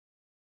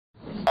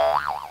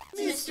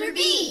Mr.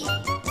 B.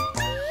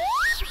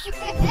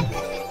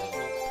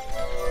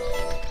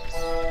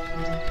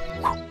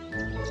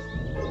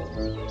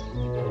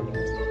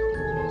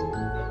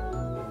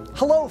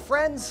 Hello,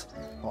 friends.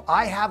 Well,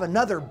 I have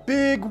another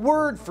big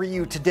word for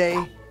you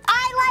today.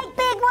 I like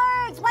big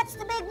words. What's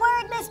the big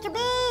word, Mr. B?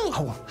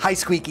 Oh, hi,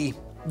 Squeaky.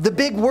 The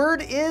big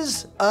word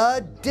is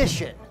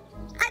addition.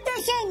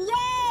 Addition,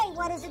 yay!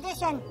 What is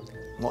addition?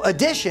 Well,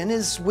 addition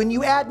is when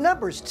you add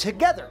numbers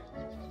together.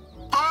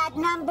 Add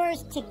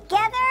numbers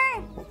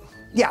together?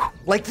 Yeah,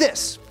 like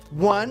this.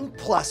 1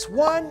 plus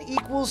 1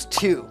 equals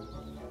 2.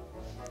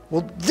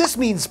 Well, this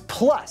means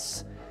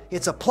plus.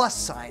 It's a plus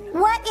sign.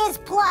 What is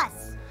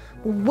plus?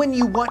 When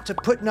you want to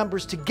put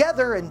numbers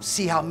together and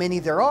see how many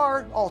there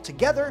are all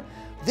together,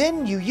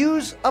 then you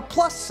use a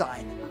plus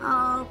sign.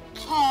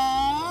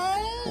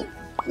 Okay.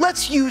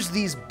 Let's use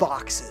these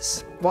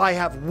boxes. Well, I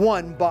have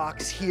one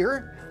box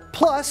here,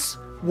 plus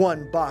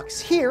one box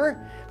here.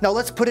 Now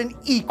let's put an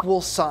equal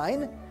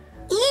sign.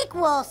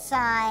 Equal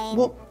sign?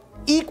 Well,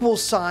 equal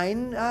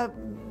sign,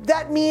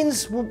 that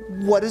means, well,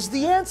 what is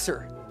the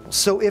answer?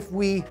 So if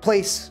we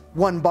place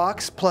one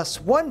box plus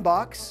one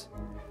box,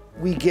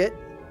 we get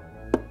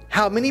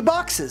how many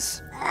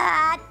boxes?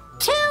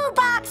 2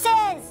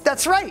 boxes.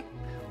 That's right.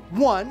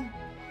 1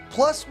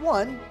 plus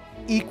 1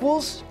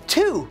 equals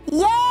 2.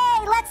 Yay,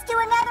 let's do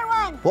another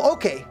one. Well,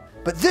 okay,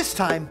 but this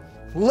time,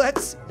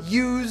 let's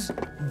use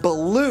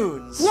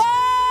balloons. Yay!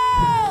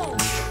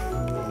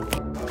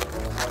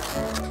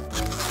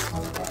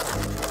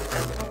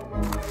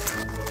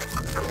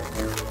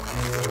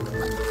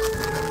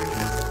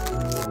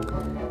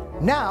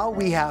 Now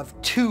we have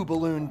 2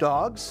 balloon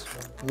dogs.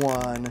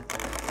 1,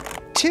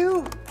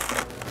 2,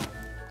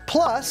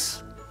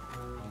 plus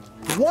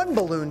 1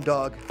 balloon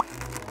dog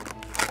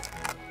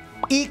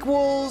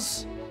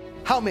equals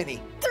how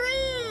many?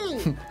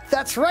 3.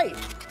 That's right.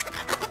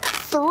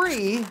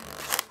 3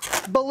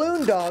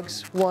 balloon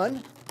dogs.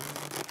 1,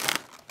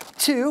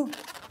 2,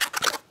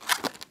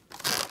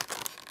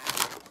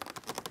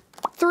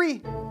 3.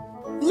 Yay!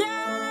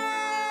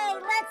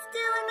 Let's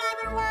do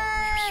another one.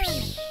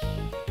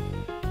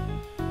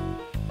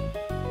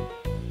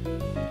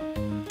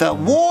 The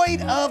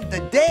word of the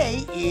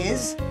day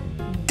is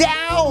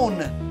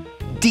down.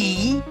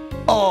 D-O-W-N.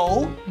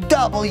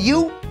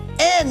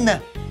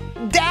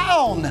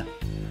 Down.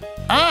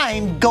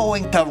 I'm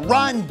going to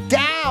run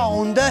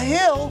down the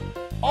hill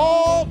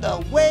all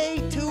the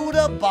way to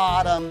the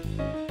bottom.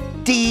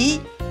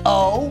 D-O-W-N.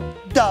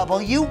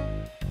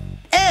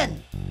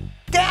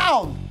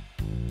 Down.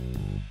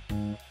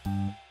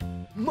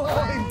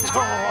 Mime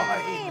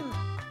time.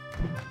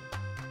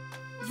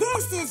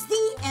 This is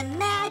the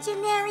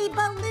imaginary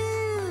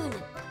balloon.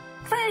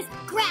 First,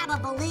 grab a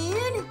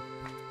balloon,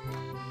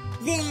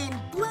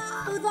 then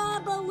blow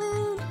the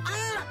balloon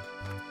up.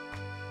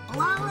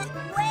 Blow it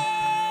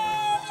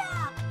way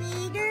up,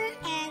 bigger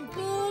and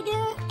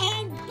bigger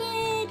and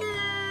bigger.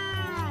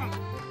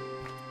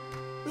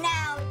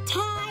 Now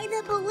tie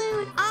the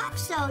balloon up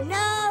so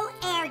no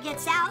air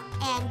gets out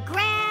and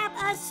grab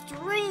a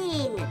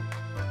string.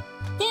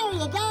 There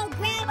you go,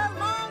 grab a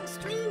long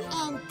string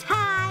and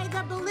tie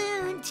the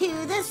balloon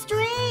to the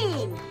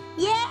string.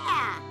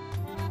 Yeah!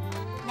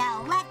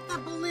 Now let the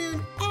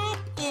balloon up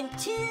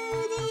into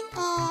the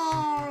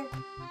air.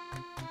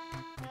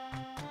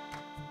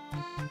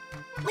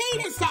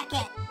 Wait a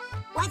second.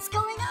 What's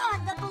going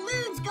on? The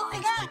balloon's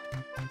going up.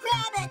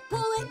 Grab it,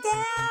 pull it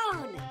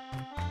down.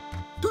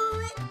 Pull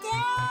it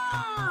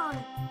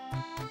down.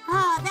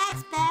 Oh,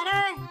 that's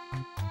better.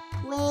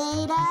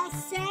 Wait a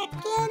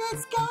second,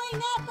 it's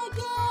going up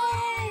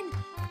again.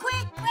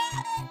 Quick,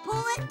 grab it,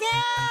 pull it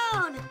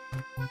down.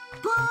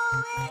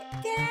 Pull it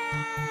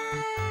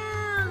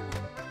down.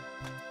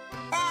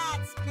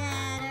 That's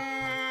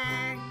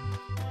better.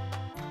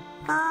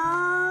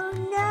 Oh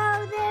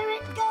no, there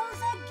it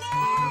goes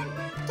again.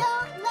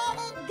 Don't let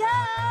it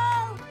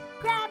go.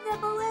 Grab the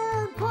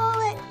balloon, pull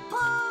it,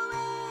 pull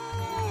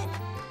it.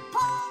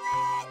 Pull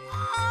it.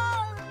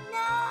 Oh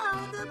no,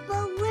 the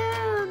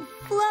balloon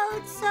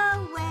floats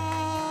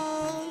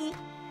away.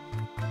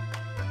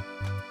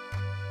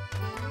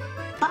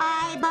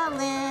 Bye,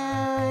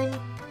 balloon.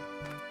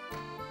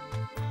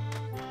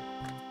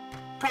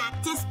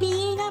 Practice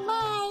being a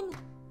mime.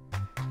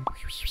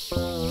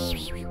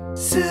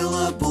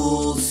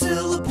 Syllables,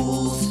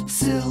 syllables,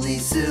 silly,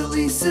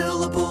 silly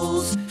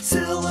syllables.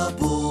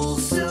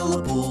 Syllables,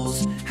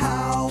 syllables,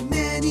 how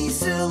many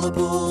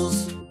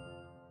syllables?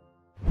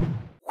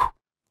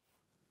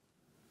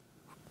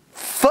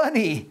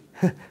 Funny.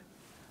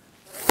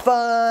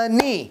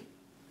 Funny.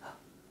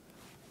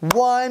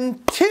 1,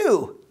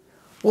 2.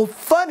 Well,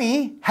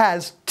 funny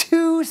has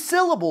 2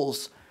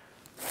 syllables.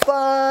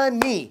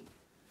 Funny.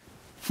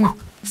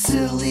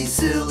 Silly,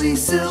 silly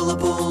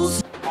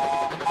syllables.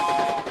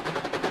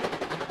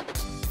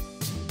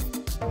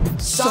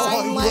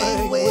 Sign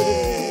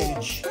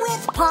language.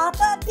 With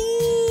Papa B.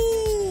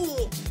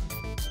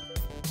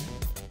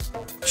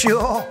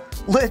 Sure,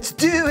 let's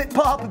do it,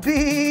 Papa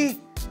B.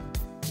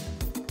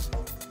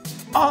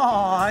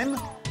 I'm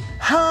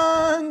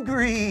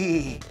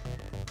hungry.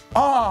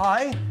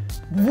 I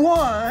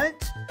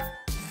want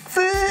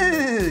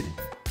food.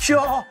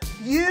 Jaw,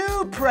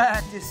 you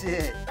practice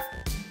it.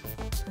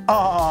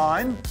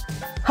 I'm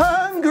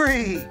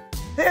hungry.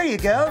 There you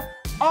go.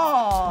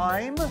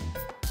 I'm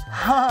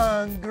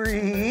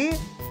hungry.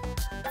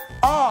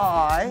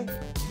 I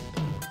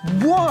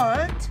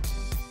want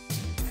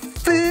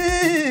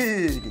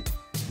food.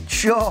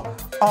 Jaw,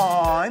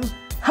 I'm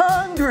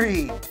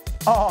hungry.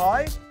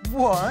 I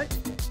want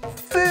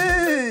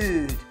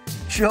food.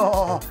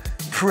 Jaw,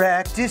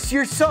 practice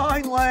your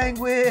sign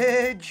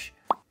language.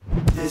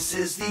 This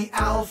is the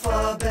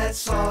alphabet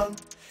song.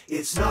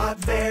 It's not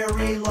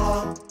very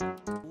long.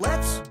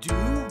 Let's do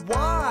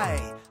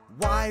Y.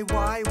 Y.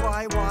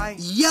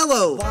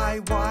 Yellow.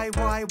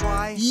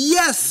 Y.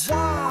 Yes.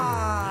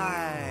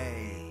 Y.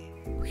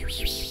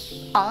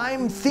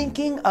 I'm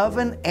thinking of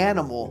an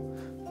animal.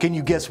 Can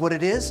you guess what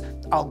it is?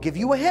 I'll give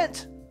you a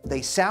hint.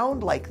 They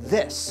sound like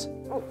this.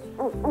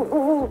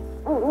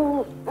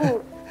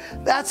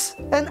 That's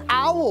an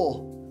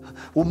owl.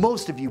 Well,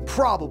 most of you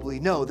probably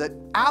know that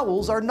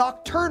owls are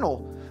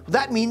nocturnal.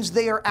 That means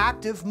they are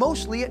active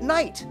mostly at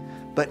night.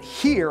 But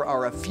here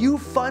are a few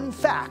fun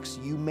facts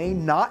you may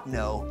not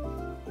know.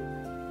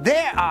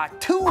 There are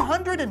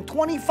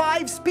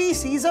 225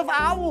 species of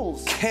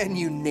owls. Can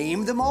you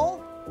name them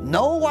all?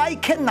 No, I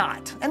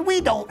cannot. And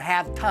we don't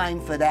have time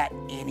for that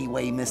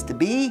anyway, Mr.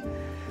 B.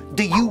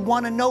 Do you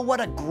want to know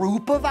what a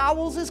group of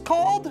owls is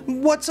called?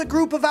 What's a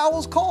group of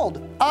owls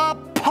called? A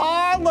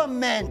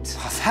parliament.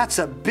 That's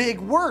a big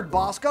word,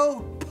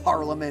 Bosco.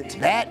 Parliament.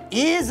 That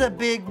is a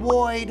big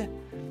word.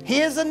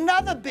 Here's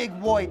another big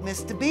word,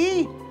 Mr.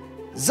 B.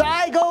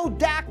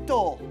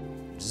 Zygodactyl.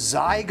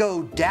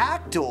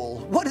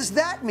 Zygodactyl? What does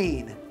that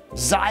mean?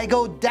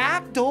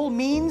 Zygodactyl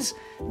means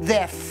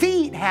their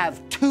feet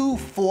have 2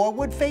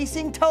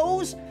 forward-facing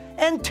toes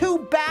and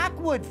 2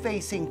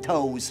 backward-facing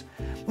toes.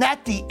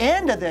 At the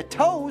end of their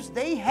toes,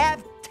 they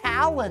have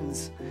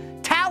talons.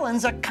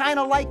 Talons are kind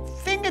of like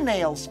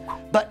fingernails,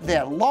 but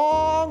they're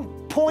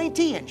long,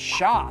 pointy, and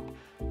sharp.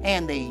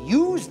 And they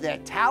use their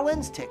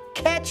talons to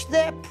catch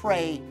their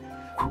prey.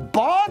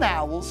 Barn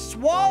owls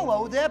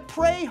swallow their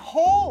prey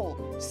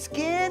whole,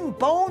 skin,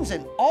 bones,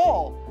 and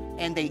all.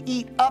 And they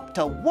eat up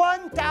to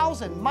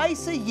 1,000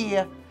 mice a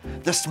year.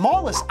 The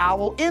smallest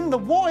owl in the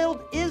world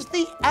is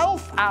the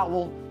elf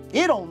owl.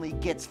 It only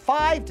gets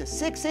 5 to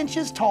 6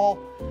 inches tall.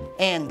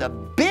 And the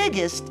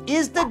biggest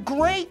is the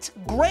great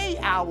gray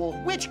owl,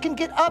 which can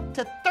get up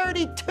to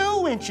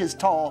 32 inches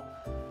tall.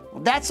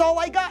 That's all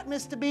I got,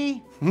 Mr.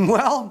 B.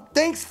 Well,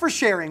 thanks for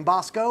sharing,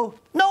 Bosco.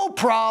 No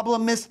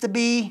problem, Mr.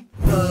 B.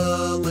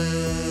 The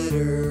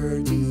letter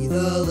D,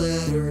 the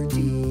letter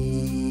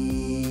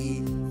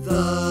D.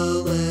 The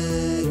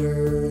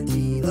letter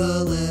D,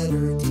 the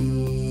letter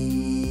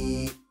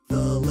D. The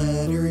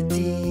letter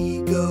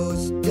D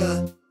goes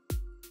da,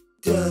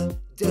 da,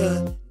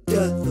 da,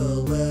 da. The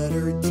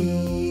letter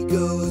D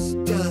goes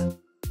da,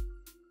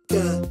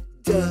 da,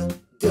 da,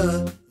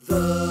 da.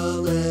 The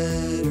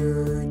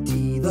letter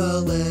D, the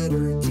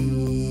letter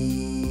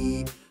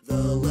D. The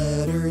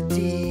letter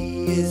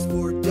D is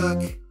for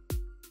duck.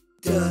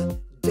 Da,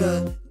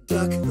 da,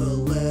 duck. The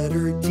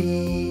letter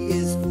D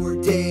is for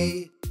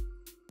day.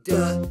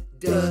 Da,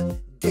 da,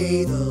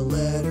 day. The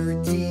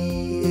letter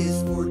D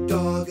is for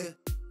dog.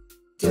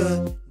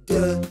 Da,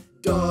 da,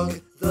 dog.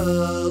 The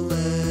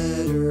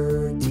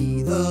letter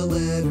D, the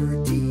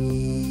letter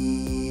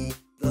D.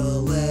 The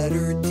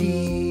letter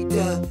D,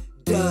 da,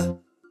 da.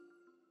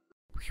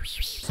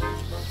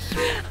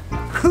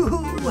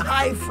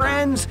 Hi,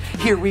 friends.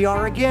 Here we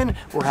are again.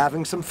 We're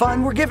having some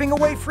fun. We're giving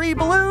away free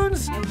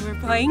balloons. And we're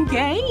playing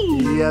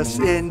games. Yes,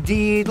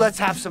 indeed. Let's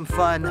have some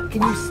fun.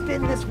 Can you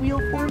spin this wheel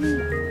for me?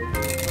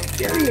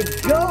 There you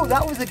go.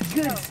 That was a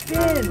good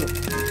spin.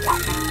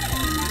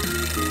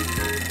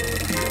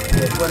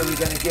 What are we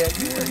going to get?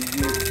 There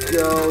you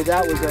go.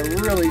 That was a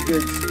really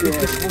good spin.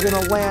 Lucas, we're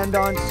going to land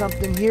on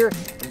something here,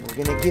 and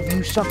we're going to give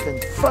you something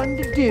fun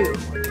to do.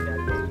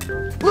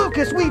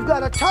 Lucas, we've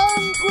got a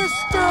tongue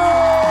twister!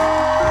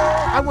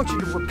 I want you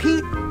to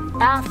repeat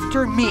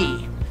after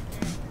me.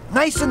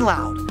 Nice and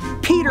loud.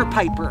 Peter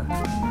Piper.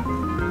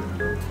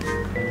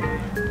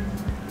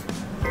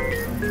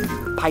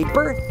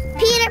 Piper.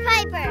 Peter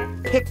Piper.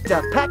 Picked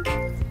a peck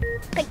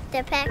Picked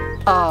a peck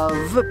of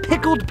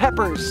pickled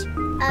peppers.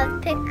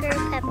 of picker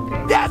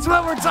peppers. That's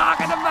what we're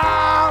talking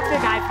about! Big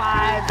high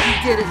five. You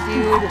did it,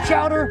 dude.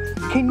 Chowder,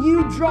 can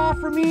you draw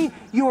for me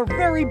your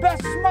very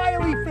best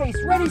smiley face?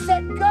 Ready,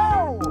 set,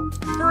 go!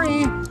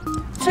 3, 2,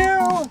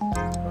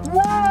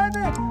 1.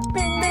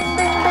 Bing, bing, bing,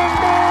 bing,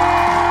 bing!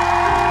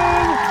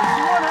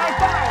 One high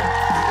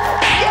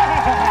five.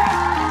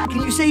 Yeah!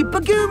 Can you say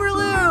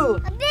bagoomerloo?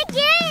 A big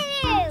you!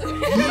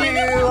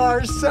 You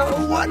are so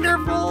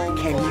wonderful.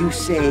 Can you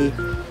say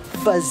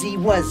fuzzy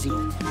wuzzy?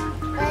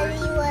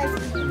 Fuzzy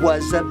Wuzzy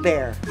Was a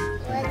bear.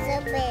 was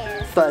a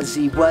bear.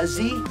 Fuzzy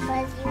wuzzy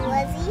Fuzzy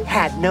Wuzzy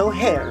had no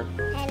hair.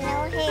 had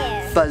no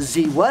hair.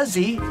 Fuzzy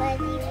wuzzy Fuzzy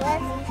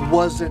Wuzzy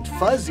wasn't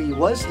fuzzy,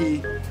 was he?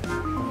 was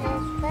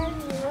fuzzy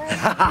Wuzzy.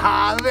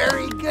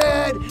 Very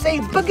good. Say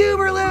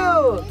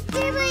Bagooberloo.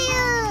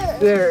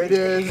 There it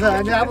is.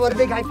 Now I want a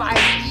big high five.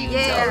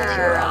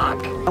 Yeah.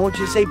 Rock. I want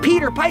you to say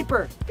Peter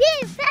Piper.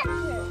 Peter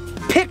Pepper.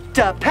 Picked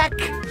a peck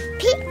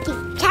Picky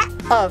cat.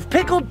 of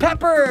pickled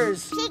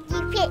peppers.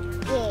 Picky pick.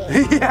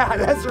 Yeah,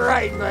 that's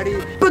right, buddy.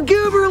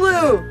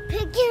 Bagooberloo.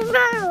 Picky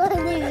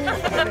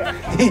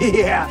marmalade.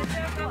 Yeah.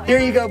 Here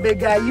you go, big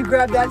guy. You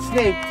grab that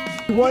snake.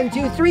 1,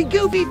 2, 3,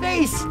 goofy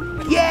face.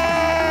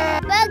 Yeah.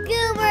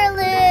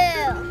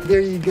 Bagooberloo.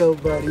 There you go,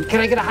 buddy. Can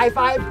I get a high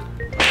five?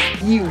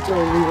 You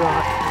totally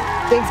rock.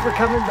 Thanks for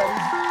coming, buddy.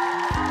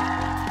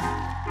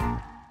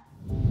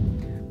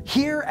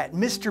 Here at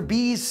Mr.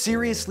 B's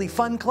Seriously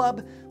Fun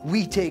Club,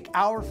 we take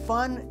our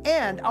fun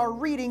and our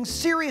reading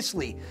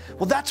seriously.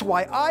 Well, that's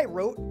why I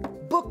wrote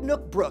Book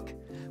Nook Brook.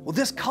 Well,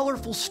 this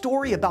colorful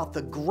story about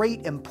the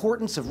great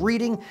importance of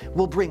reading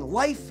will bring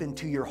life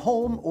into your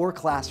home or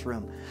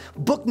classroom.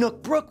 Book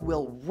Nook Brook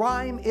will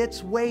rhyme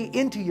its way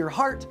into your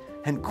heart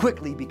and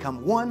quickly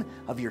become one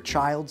of your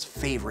child's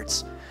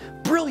favorites.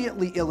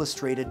 Brilliantly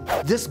illustrated,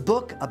 this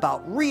book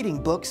about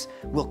reading books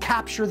will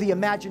capture the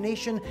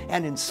imagination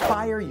and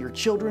inspire your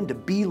children to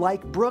be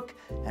like Brooke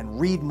and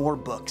read more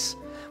books.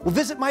 Well,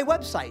 visit my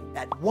website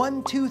at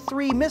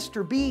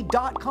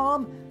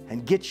 123mrb.com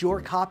and get your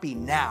copy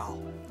now.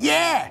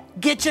 Yeah,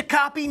 get your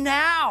copy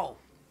now.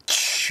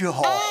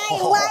 I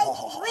like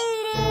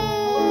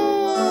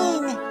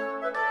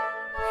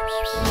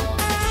reading.